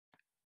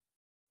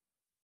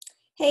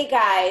Hey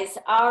guys,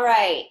 all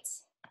right.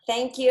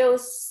 Thank you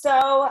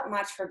so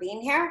much for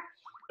being here.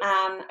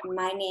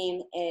 My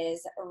name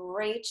is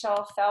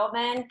Rachel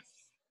Feldman,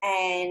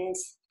 and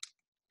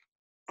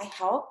I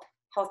help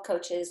health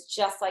coaches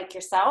just like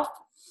yourself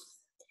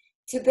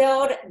to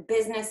build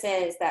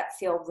businesses that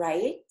feel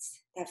right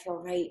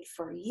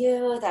for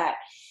you, that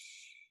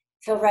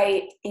feel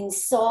right in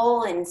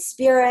soul and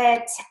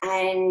spirit,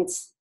 and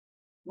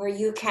where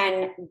you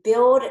can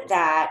build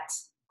that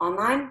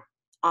online,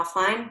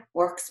 offline,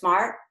 work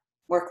smart,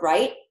 work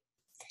right.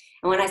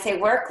 And when I say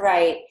work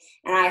right,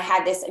 and I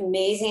had this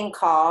amazing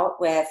call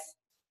with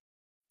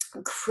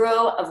a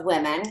crew of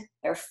women.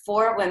 There are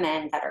 4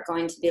 women that are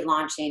going to be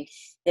launching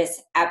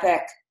this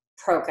epic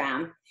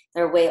program,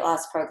 their weight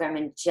loss program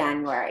in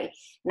January.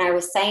 And I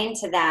was saying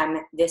to them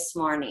this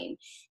morning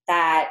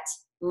that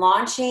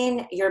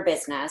launching your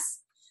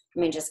business,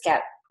 let me just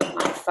get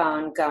my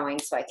phone going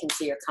so I can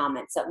see your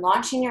comments, that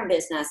launching your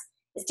business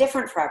is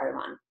different for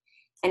everyone.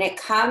 And it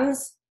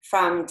comes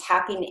from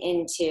tapping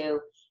into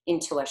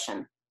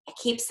intuition. I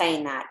keep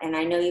saying that. And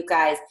I know you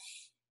guys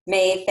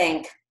may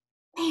think,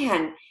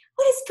 man,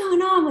 what is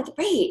going on with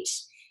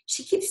Rach?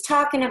 She keeps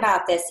talking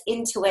about this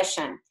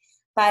intuition.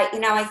 But,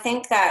 I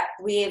think that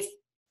we've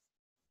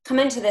come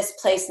into this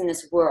place in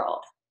this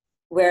world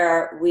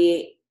where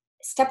we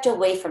stepped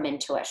away from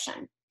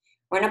intuition.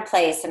 We're in a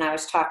place, and I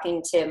was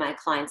talking to my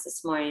clients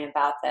this morning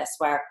about this,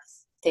 where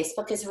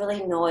Facebook is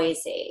really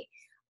noisy,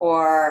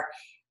 or,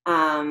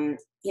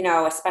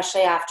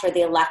 especially after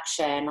the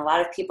election, a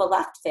lot of people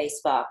left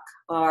Facebook,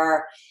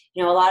 or,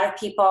 a lot of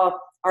people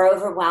are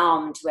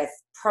overwhelmed with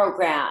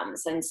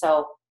programs. And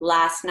so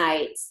last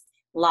night's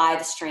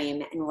live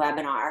stream and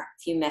webinar,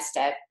 if you missed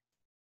it,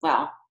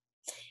 well,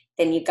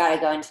 then you got to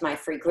go into my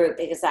free group,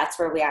 because that's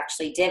where we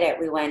actually did it.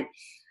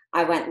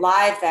 I went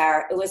live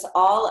there. It was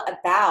all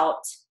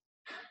about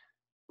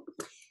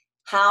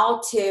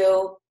how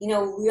to,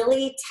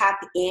 really tap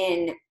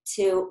in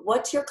to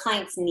what your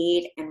clients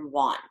need and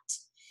want.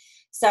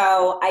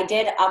 So I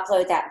did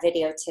upload that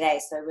video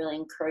today, so I really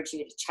encourage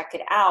you to check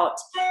it out.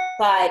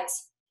 But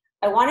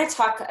I want to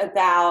talk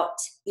about,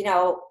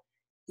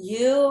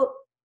 you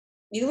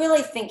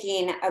really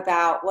thinking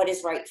about what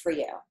is right for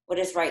you, what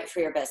is right for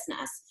your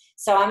business.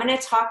 So I'm going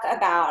to talk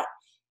about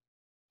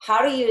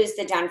how to use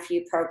the Done For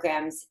You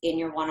programs in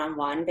your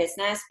one-on-one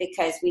business,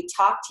 because we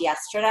talked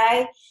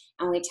yesterday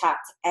and we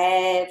talked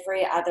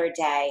every other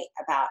day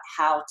about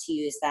how to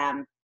use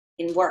them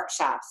in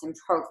workshops and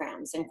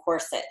programs and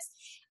courses.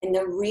 And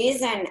the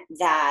reason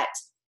that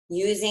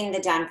using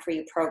the Done For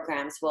You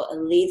programs will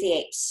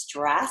alleviate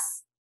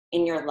stress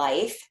in your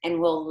life and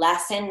will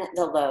lessen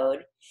the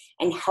load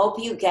and help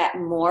you get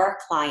more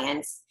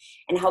clients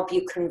and help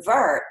you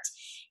convert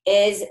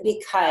is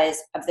because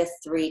of the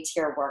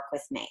 3-tier work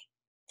with me.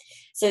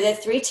 So the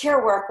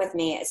 3-tier work with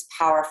me is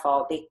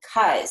powerful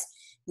because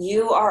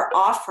you are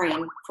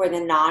offering for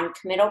the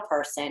non-committal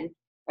person,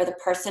 or the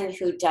person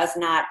who does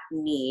not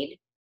need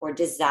or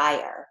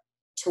desire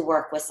to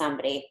work with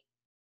somebody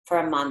for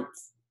a month,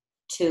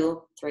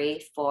 2,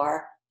 3,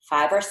 4,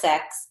 5, or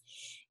 6,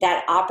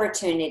 that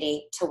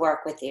opportunity to work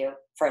with you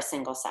for a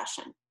single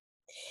session.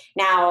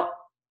 Now,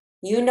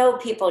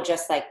 people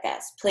just like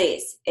this.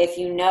 Please, if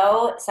you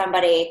know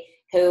somebody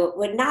who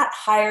would not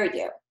hire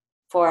you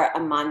for a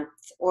month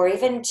or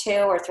even 2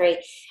 or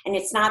 3, and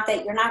it's not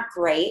that you're not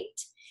great,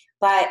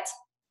 but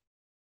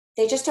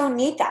they just don't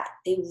need that.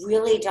 They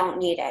really don't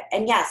need it.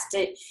 And yes,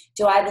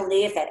 do I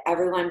believe that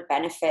everyone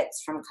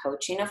benefits from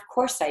coaching? Of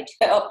course I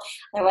do.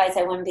 Otherwise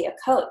I wouldn't be a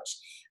coach.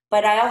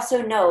 But I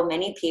also know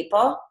many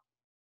people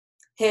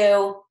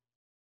who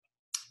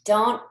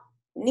don't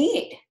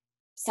need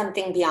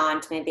something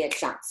beyond maybe a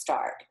jump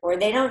start, or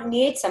they don't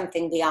need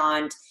something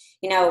beyond,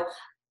 a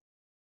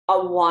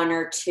 1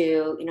 or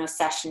 2,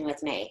 session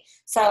with me.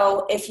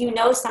 So if you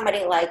know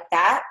somebody like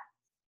that,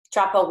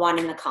 drop a 1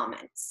 in the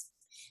comments,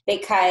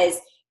 because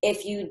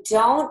if you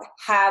don't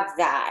have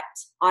that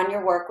on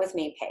your work with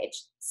me page,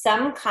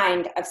 some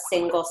kind of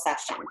single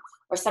session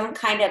or some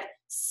kind of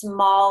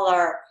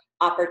smaller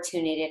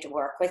opportunity to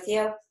work with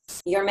you,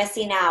 you're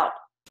missing out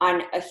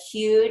on a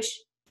huge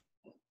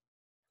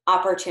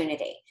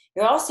opportunity.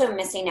 You're also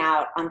missing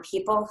out on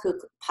people who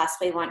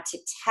possibly want to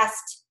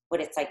test what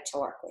it's like to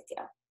work with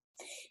you.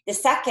 The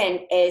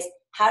second is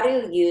how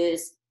to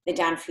use the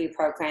Done For You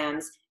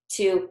programs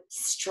to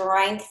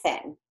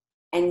strengthen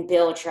and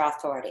build your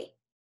authority.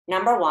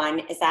 Number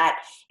 1 is that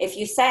if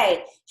you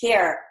say,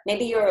 here,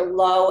 maybe you're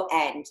low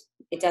end,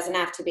 it doesn't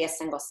have to be a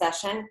single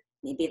session,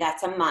 maybe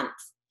that's a month.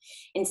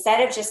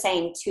 Instead of just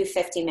saying 2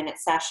 50-minute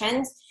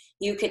sessions,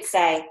 you could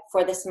say,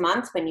 for this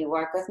month when you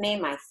work with me,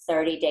 my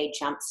 30-day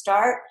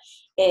jumpstart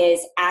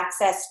is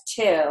access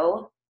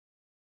to,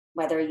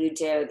 whether you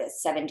do the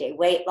 7-day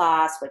weight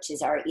loss, which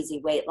is our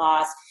easy weight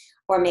loss,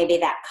 or maybe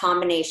that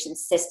combination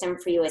system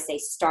for you as they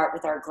start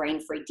with our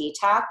grain-free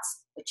detox,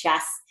 which,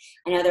 yes,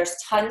 I know there's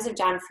tons of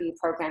Done For You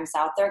programs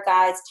out there,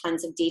 guys,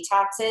 tons of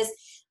detoxes,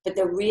 but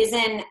the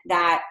reason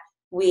that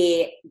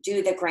we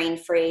do the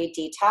grain-free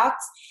detox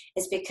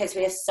is because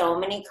we have so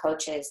many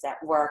coaches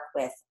that work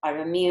with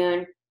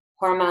autoimmune,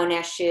 hormone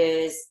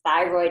issues,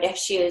 thyroid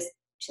issues,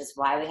 which is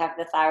why we have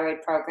the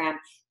thyroid program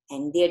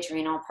and the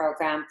adrenal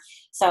program.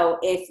 So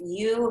if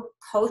you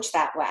coach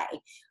that way,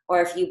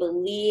 or if you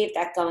believe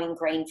that going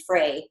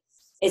grain-free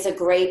is a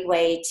great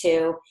way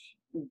to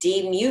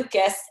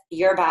demucus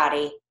your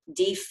body,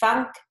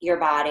 defunk your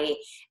body,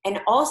 and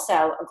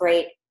also a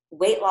great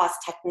weight loss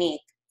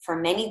technique for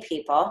many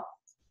people,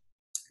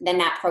 then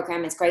that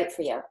program is great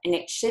for you and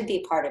it should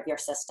be part of your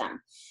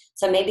system.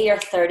 So maybe your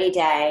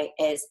 30-day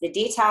is the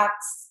detox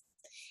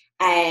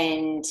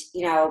and,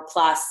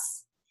 plus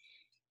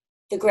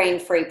the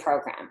grain-free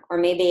program, or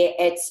maybe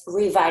it's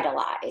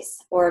Revitalize,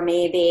 or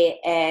maybe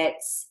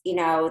it's,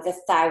 the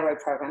thyroid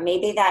program.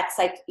 Maybe that's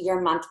like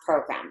your month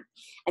program.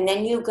 And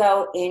then you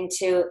go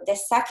into the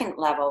second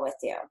level with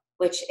you,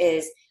 which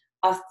is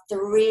a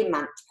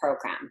 3-month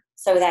program.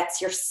 So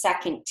that's your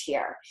second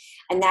tier.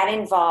 And that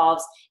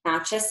involves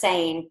not just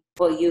saying,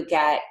 well, you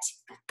get,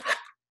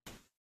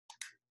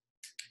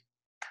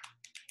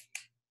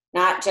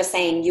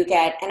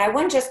 and I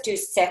wouldn't just do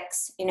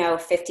 6,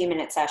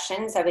 50-minute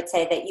sessions. I would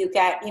say that you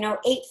get,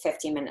 8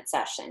 50-minute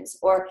sessions,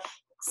 or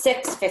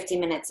 6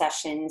 50-minute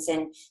sessions,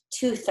 and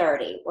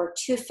 2:30 or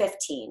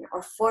 2:15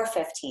 or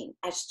 4:15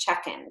 as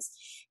check-ins.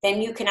 Then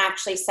you can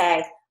actually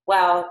say,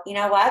 well, you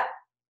know what?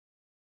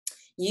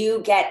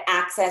 You get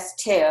access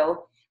to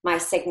my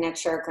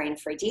signature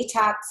grain-free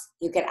detox.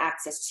 You get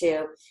access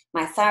to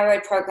my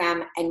thyroid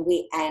program, and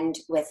we end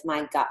with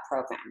my gut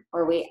program,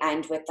 or we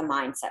end with the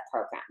mindset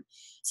program.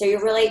 So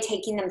you're really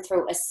taking them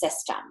through a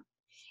system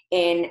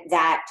in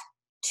that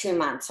 2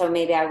 months. So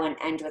maybe I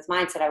wouldn't end with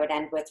mindset. I would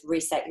end with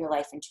reset your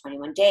life in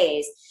 21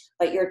 days,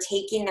 but you're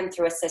taking them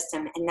through a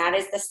system, and that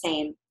is the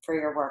same for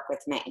your work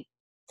with me.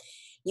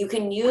 You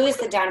can use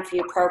the Done For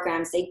You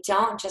programs. They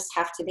don't just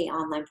have to be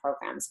online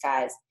programs,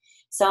 guys.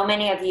 So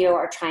many of you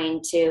are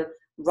trying to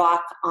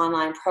rock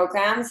online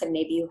programs, and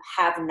maybe you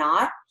have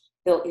not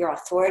built your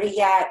authority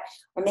yet,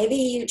 or maybe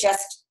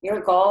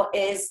your goal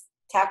is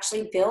to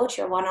actually build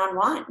your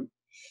one-on-one.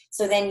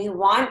 So then you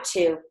want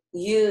to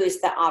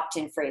use the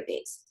opt-in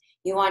freebies.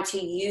 You want to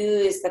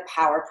use the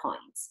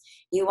PowerPoints.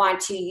 You want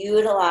to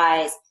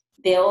utilize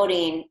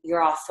building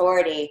your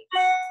authority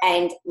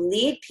and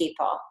lead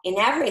people in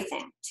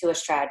everything to a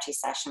strategy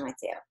session with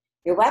you.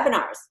 Your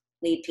webinars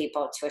lead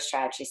people to a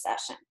strategy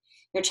session.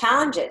 Your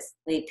challenges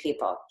lead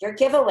people. Your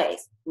giveaways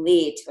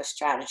lead to a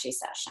strategy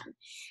session.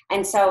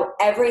 And so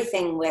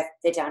everything with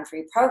the Done For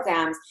You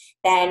programs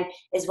then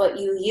is what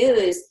you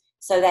use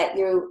so that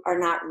you are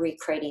not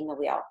recreating the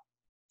wheel.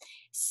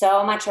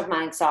 So much of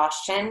my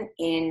exhaustion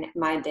in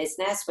my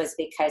business was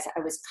because I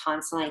was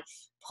constantly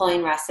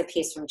pulling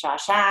recipes from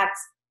Josh Axe,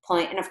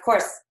 and of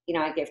course,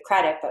 I give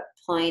credit, but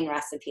pulling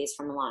recipes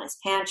from Alana's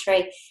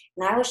Pantry,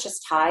 and I was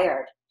just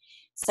tired.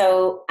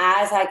 So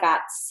as I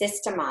got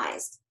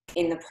systemized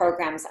in the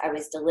programs I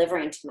was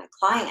delivering to my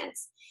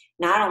clients,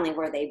 not only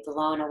were they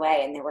blown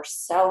away and they were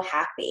so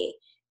happy,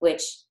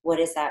 what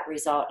does that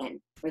result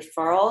in?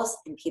 Referrals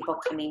and people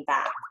coming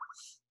back.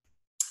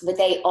 But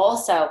they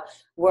also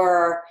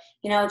were,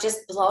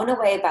 just blown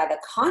away by the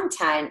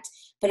content,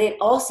 but it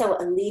also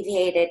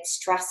alleviated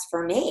stress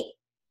for me.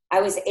 I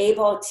was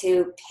able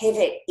to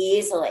pivot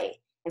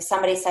easily. If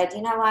somebody said,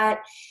 you know what,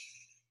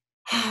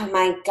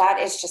 my gut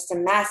is just a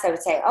mess, I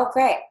would say, oh,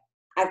 great.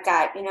 I've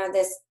got,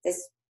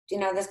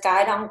 this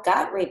guide on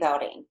gut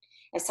rebuilding.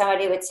 If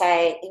somebody would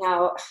say,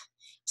 I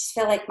just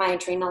feel like my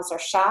adrenals are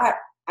shot,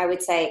 I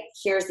would say,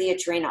 here's the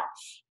adrenal.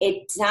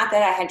 It's not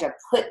that I had to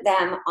put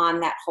them on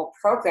that whole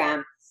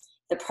program.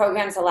 The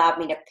programs allowed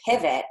me to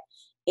pivot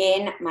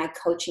in my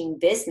coaching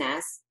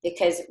business,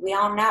 because we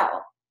all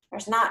know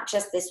there's not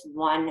just this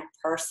one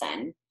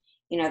person,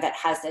 that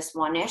has this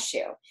one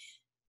issue.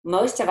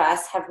 Most of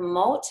us have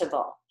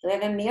multiple. We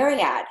have a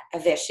myriad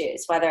of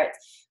issues, whether it's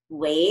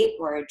weight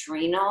or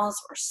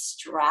adrenals or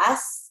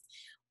stress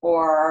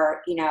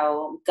or,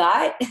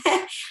 gut.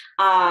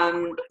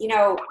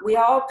 We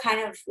all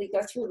we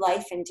go through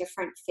life in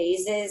different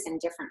phases and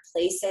different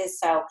places.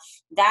 So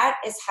that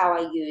is how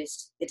I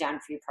used the Done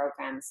For You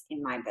programs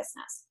in my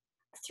business.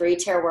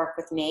 3-tier work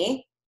with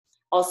me,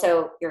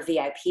 also your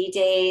VIP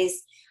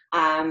days,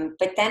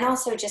 but then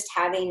also just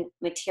having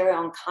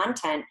material and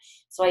content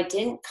so I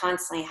didn't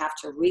constantly have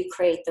to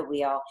recreate the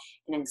wheel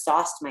and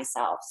exhaust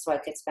myself, so I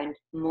could spend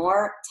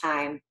more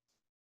time,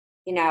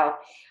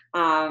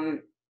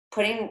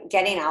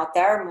 getting out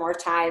there, more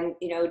time,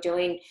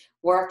 doing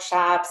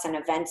workshops and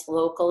events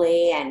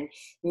locally and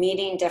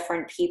meeting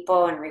different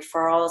people and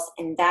referrals.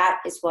 And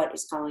that is what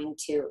is going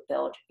to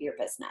build your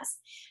business.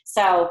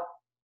 So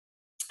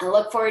I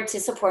look forward to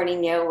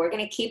supporting you. We're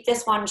going to keep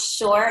this one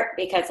short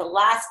because the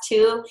last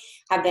 2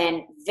 have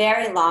been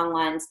very long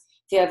ones.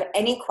 If you have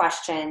any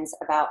questions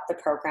about the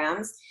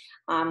programs,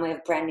 we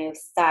have brand new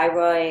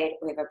thyroid,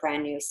 we have a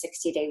brand new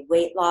 60-day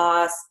weight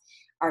loss,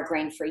 our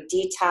grain-free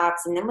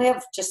detox, and then we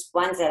have just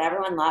ones that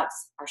everyone loves,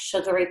 our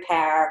sugar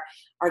repair,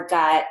 our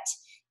gut,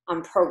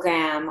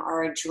 program,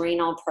 our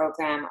adrenal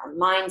program, our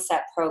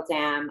mindset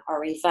program, our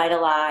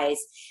revitalize,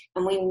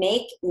 and we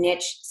make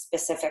niche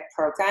specific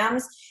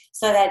programs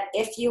so that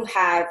if you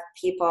have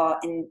people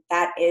and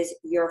that is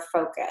your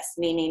focus,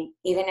 meaning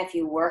even if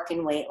you work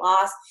in weight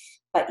loss,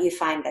 but you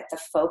find that the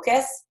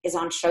focus is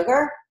on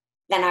sugar,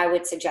 then I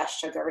would suggest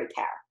sugar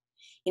repair.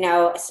 You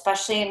know,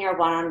 especially in your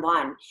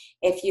one-on-one,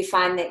 if you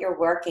find that you're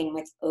working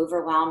with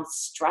overwhelmed,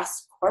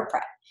 stressed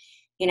corporate,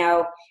 you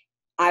know,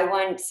 I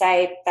wouldn't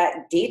say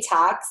that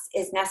detox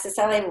is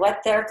necessarily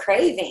what they're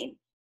craving.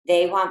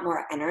 They want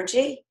more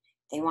energy.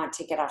 They want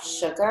to get off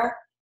sugar.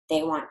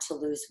 They want to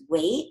lose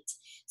weight.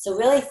 So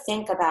really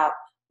think about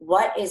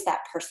what is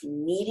that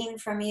person needing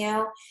from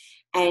you,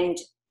 and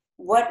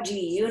what do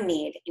you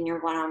need in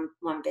your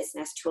one-on-one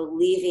business to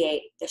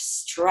alleviate the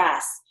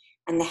stress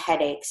and the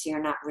headaches so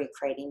you're not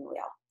recreating the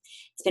wheel.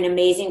 It's been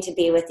amazing to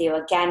be with you.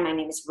 Again, my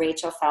name is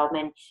Rachel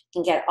Feldman. You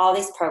can get all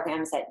these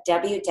programs at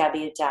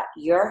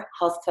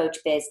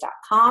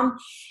www.yourhealthcoachbiz.com.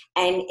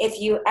 And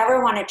if you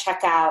ever want to check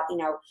out, you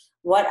know,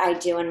 what I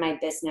do in my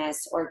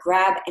business or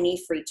grab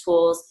any free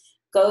tools,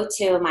 go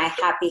to my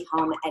happy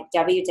home at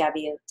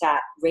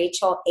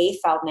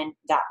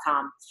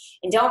www.rachelafeldman.com.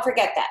 And don't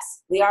forget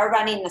this, we are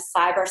running the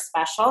cyber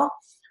special.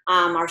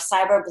 Our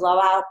cyber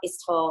blowout is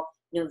till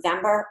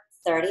November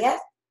 30th.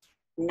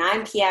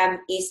 9 p.m.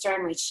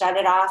 Eastern, we shut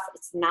it off.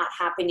 It's not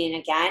happening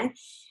again.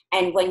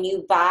 And when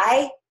you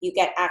buy, you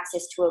get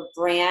access to a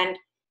brand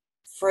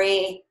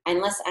free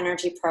endless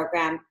energy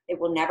program. It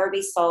will never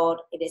be sold.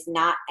 It is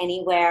not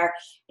anywhere.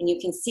 And you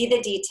can see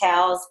the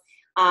details,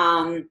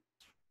 you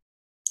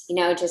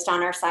know, just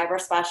on our cyber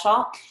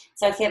special.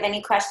 So if you have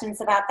any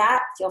questions about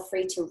that, feel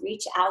free to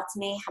reach out to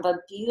me. Have a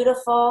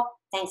beautiful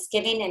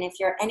Thanksgiving. And if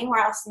you're anywhere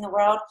else in the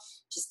world,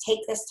 just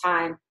take this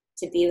time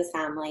to be with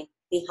family.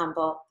 Be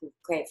humble, be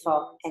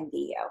grateful, and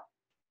be you.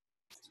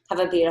 Have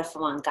a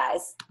beautiful one,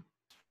 guys.